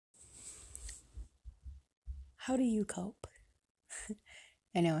How do you cope?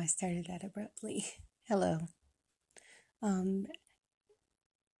 I know I started that abruptly. Hello. Um,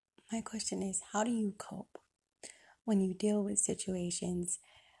 my question is, how do you cope when you deal with situations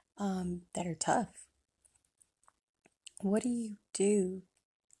that are tough? What do you do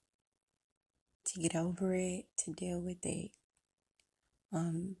to get over it, to deal with it?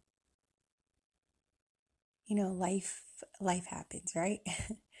 Um, life happens, right?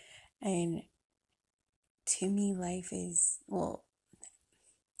 And to me, life is, well,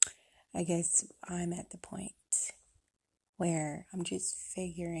 I guess I'm at the point where I'm just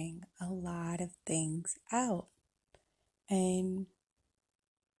figuring a lot of things out. And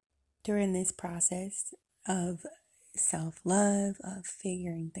during this process of self love, of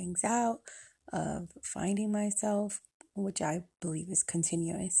figuring things out, of finding myself, which I believe is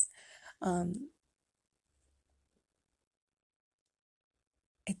continuous, um,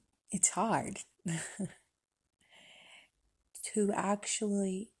 it, it's hard to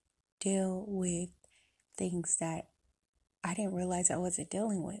actually deal with things that I didn't realize I wasn't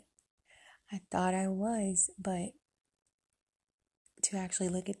dealing with. I thought I was, but to actually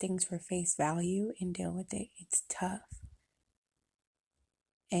look at things for face value and deal with it, it's tough.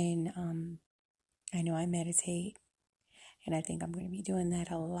 And I know I meditate, and I think I'm going to be doing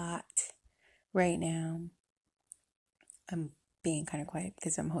that a lot right now. I'm being kind of quiet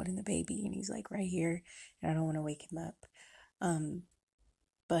because I'm holding the baby and he's like right here and I don't want to wake him up.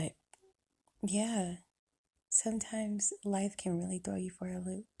 But yeah, sometimes life can really throw you for a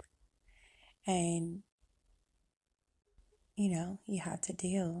loop, and you have to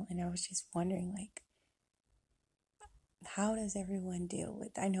deal. And I was just wondering, like, how does everyone deal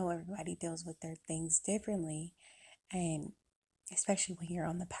with, I know everybody deals with their things differently, and especially when you're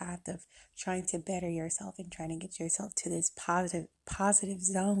on the path of trying to better yourself and trying to get yourself to this positive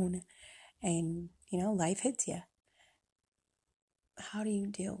zone, and life hits you. How do you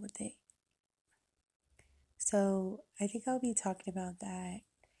deal with it? So I think I'll be talking about that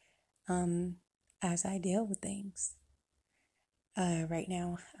as I deal with things. Right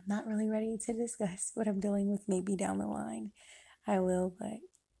now, I'm not really ready to discuss what I'm dealing with. Maybe down the line I will, but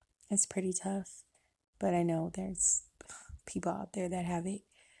it's pretty tough. But I know there's people out there that have it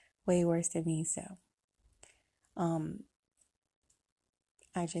way worse than me. So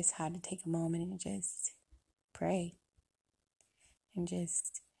I just had to take a moment and just pray and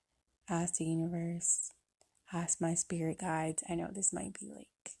just ask the universe, ask my spirit guides. I know this might be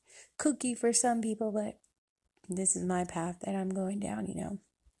like cookie for some people, but this is my path that I'm going down.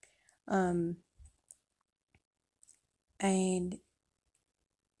 And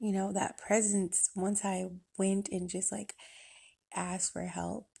that presence, once I went and just like asked for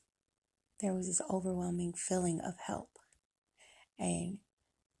help, there was this overwhelming feeling of help and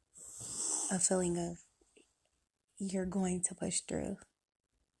a feeling of you're going to push through.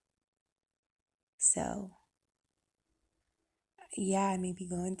 So yeah, I may be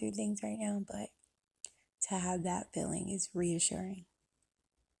going through things right now, but to have that feeling is reassuring,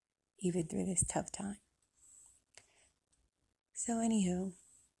 even through this tough time. So anywho,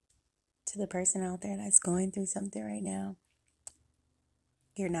 to the person out there that's going through something right now,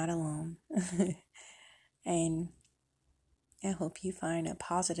 you're not alone. And I hope you find a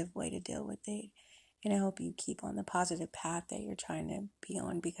positive way to deal with it. And I hope you keep on the positive path that you're trying to be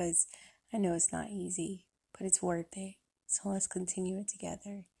on, because I know it's not easy, but it's worth it. So let's continue it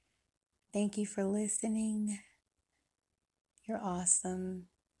together. Thank you for listening. You're awesome.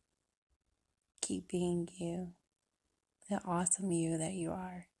 Keep being you, the awesome you that you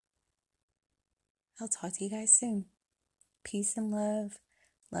are. I'll talk to you guys soon. Peace and love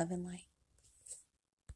and light.